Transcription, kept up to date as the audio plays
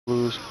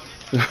lose.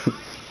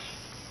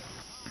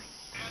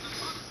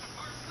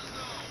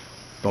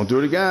 Don't do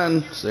it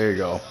again. So there you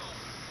go.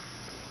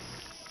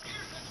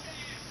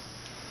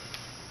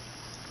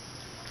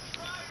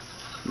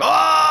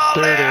 Oh,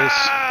 There it is.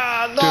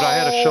 man! Dude, No!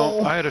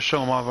 I had to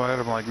show him off. I had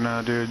him like,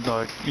 nah, dude,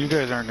 like, you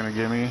guys aren't gonna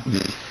get me.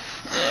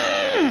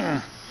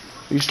 Are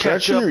you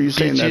stretching, up, or are you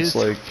saying bitches. that's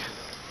like...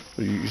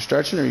 Are you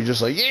stretching, or are you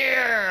just like,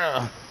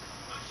 yeah?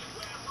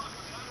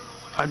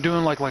 I'm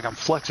doing like I'm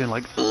flexing,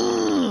 like,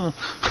 Oh,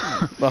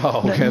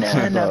 okay, that's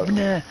what I thought.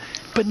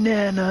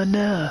 banana,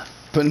 nah.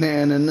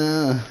 Banana,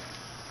 nah.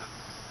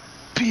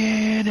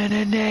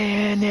 Banana.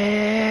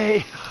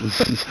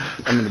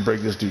 I'm gonna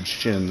break this dude's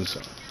shins.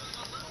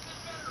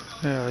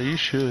 Yeah, you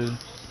should.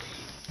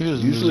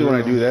 Usually when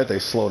I do that, they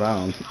slow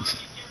down.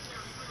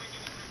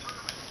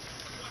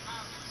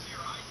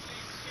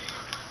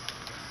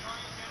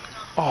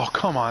 Oh,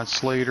 come on,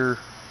 Slater.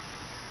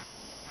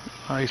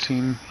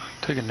 Icing.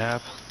 Take a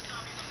nap.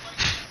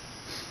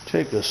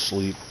 Take a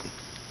sleep.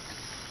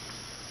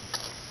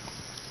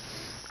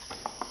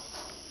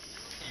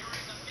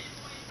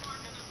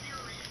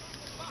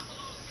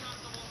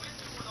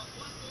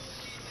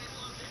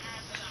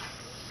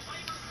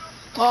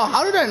 Oh,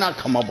 how did I not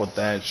come up with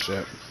that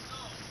shit?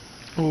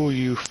 Oh,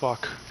 you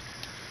fuck.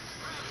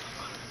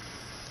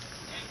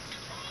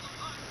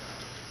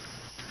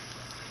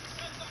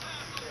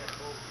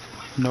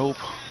 Nope.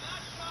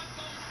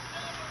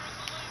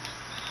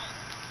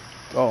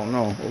 Oh,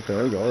 no. Okay,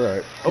 there we go. All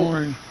right. Don't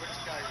worry.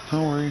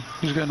 Don't worry.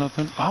 He's got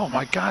nothing. Oh,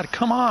 my God.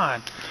 Come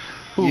on.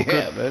 Ooh, Yeah,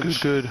 good,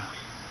 bitch. good.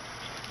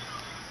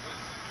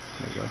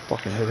 I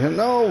fucking hit him.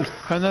 No!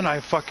 And then I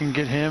fucking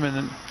get him and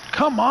then...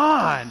 Come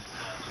on!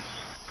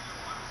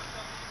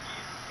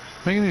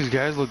 Making these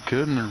guys look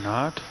good and they're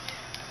not.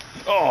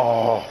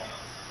 Oh!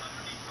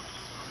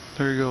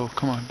 There you go.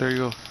 Come on. There you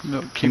go.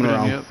 No, keep Coming it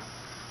around. in. Yep.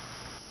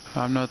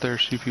 I'm not there,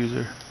 CPU's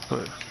there.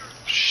 But...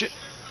 Shit!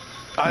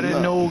 I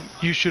didn't know.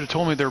 You should have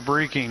told me they're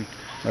breaking.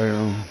 I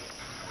know.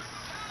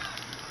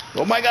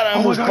 Oh my god, I Oh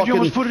my almost God, fucking... you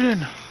almost put it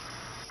in!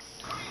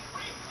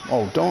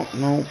 Oh, don't...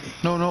 No.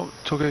 No,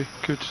 it's okay.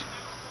 Good.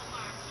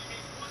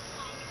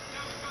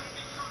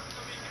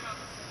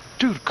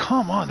 Dude,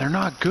 come on. They're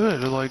not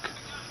good. They're like...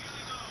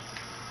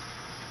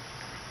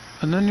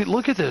 And then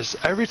look at this.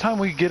 Every time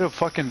we get a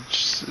fucking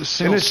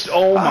single... And it's...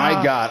 Oh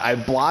my god. I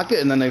block it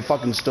and then they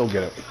fucking still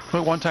get it.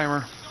 Wait, one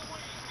timer.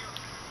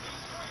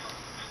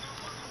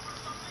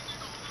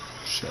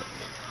 Shit.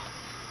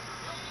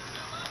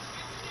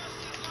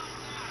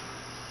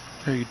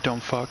 There, you dumb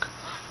fuck.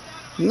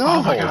 No!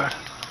 Oh my god.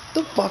 What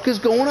the fuck is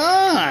going on?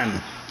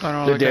 I don't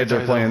know. The that guy dads are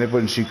died, playing. though. They put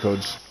in cheat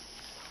codes.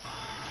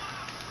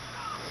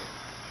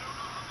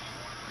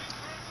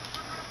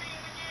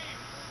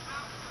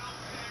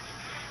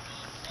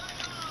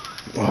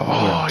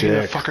 Oh, you you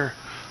dick. fucker.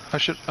 I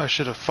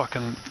should have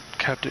fucking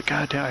kept it.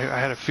 God damn, I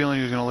had a feeling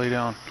he was gonna lay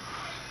down.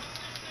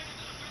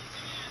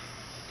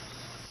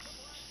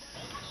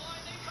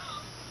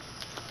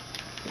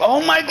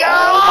 Oh my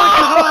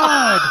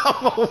god!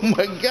 Oh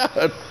my god! Oh my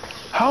god!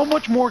 How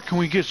much more can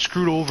we get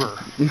screwed over?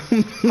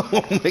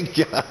 Oh my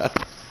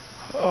god!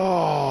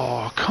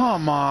 Oh,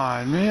 come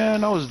on,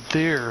 man. I was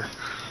there.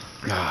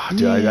 Ah,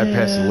 dude, I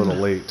passed a little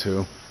late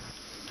too.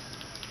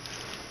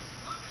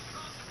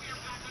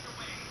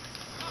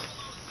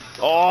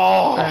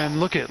 Oh! And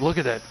look at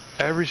that.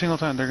 Every single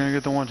time they're gonna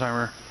get the one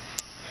timer.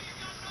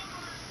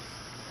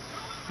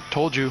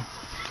 Told you.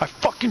 I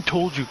fucking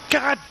told you.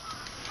 God,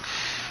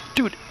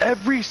 dude,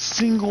 every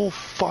single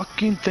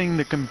fucking thing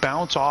that can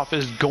bounce off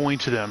is going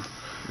to them.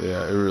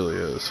 Yeah, it really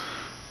is.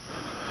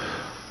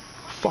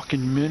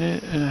 Fucking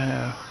minute and a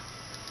half.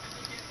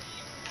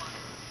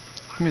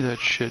 Give me that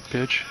shit,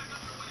 bitch.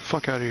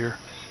 Fuck out of here.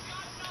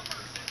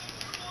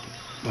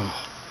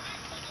 Oh.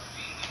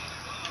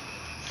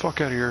 Fuck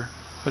out of here.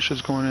 That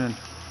shit's going in.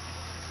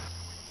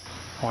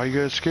 Why you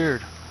guys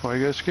scared? Why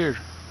you guys scared?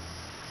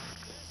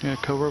 Yeah,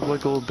 cover up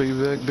like a little baby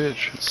back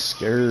bitch.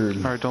 Scared.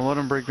 Alright, don't let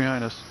him break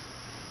behind us.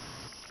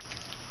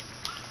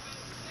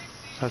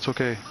 That's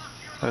okay.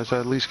 That's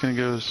at least gonna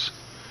give us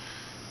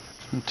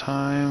some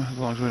time, as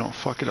long as we don't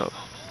fuck it up.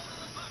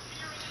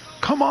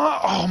 Come on!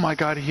 Oh my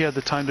god, he had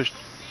the time to...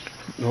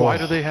 Why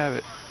do they have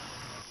it?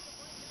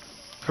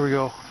 There we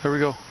go. There we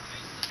go.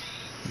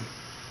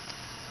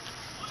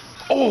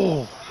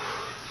 Oh!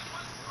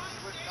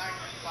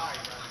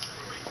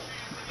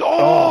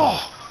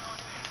 Oh!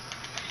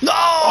 No!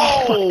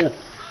 Oh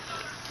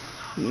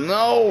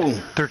no!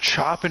 They're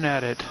chopping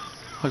at it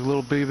like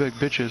little baby back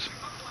bitches.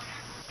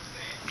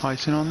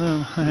 Icing on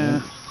them.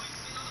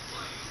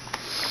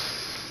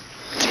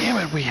 Damn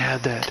it, we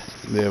had that.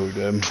 Yeah, we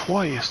did.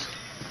 Twice.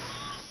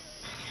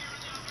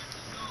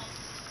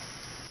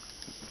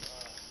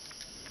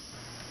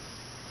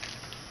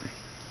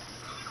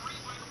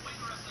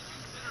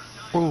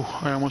 Oh,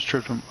 I almost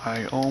tripped him.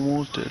 I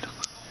almost did.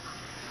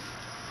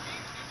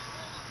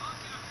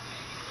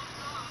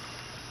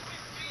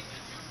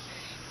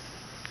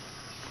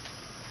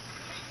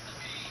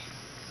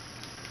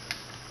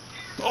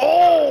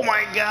 Oh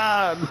my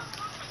god!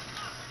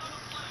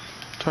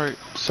 Alright,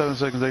 7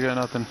 seconds, they got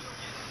nothing.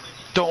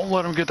 Don't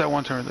let them get that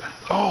one turn there.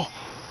 Oh!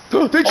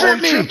 They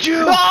tricked me! Tricked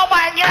you! Oh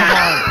my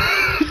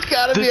god! It's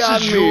gotta be on me.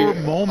 This is your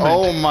moment.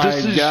 Oh my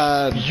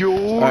god. This is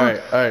your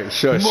Alright,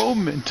 shush.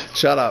 moment.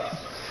 Shut up.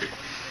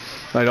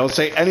 I don't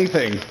say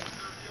anything.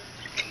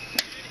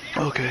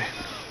 Okay.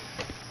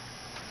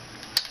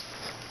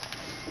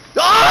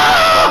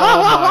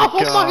 Oh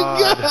my my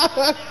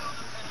god!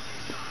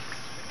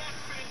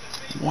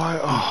 Why?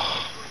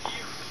 Oh.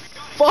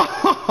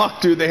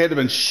 Fuck, dude, they had to have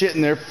been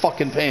shitting their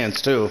fucking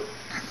pants too.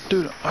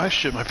 Dude, I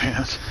shit my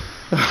pants.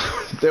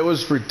 That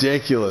was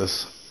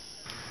ridiculous.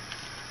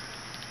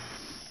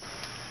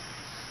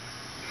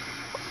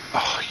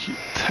 Oh,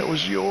 that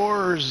was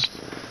yours.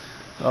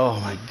 Oh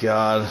my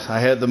god, I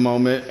had the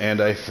moment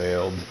and I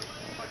failed.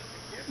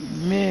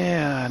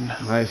 Man.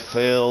 I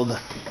failed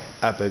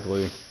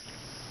epically.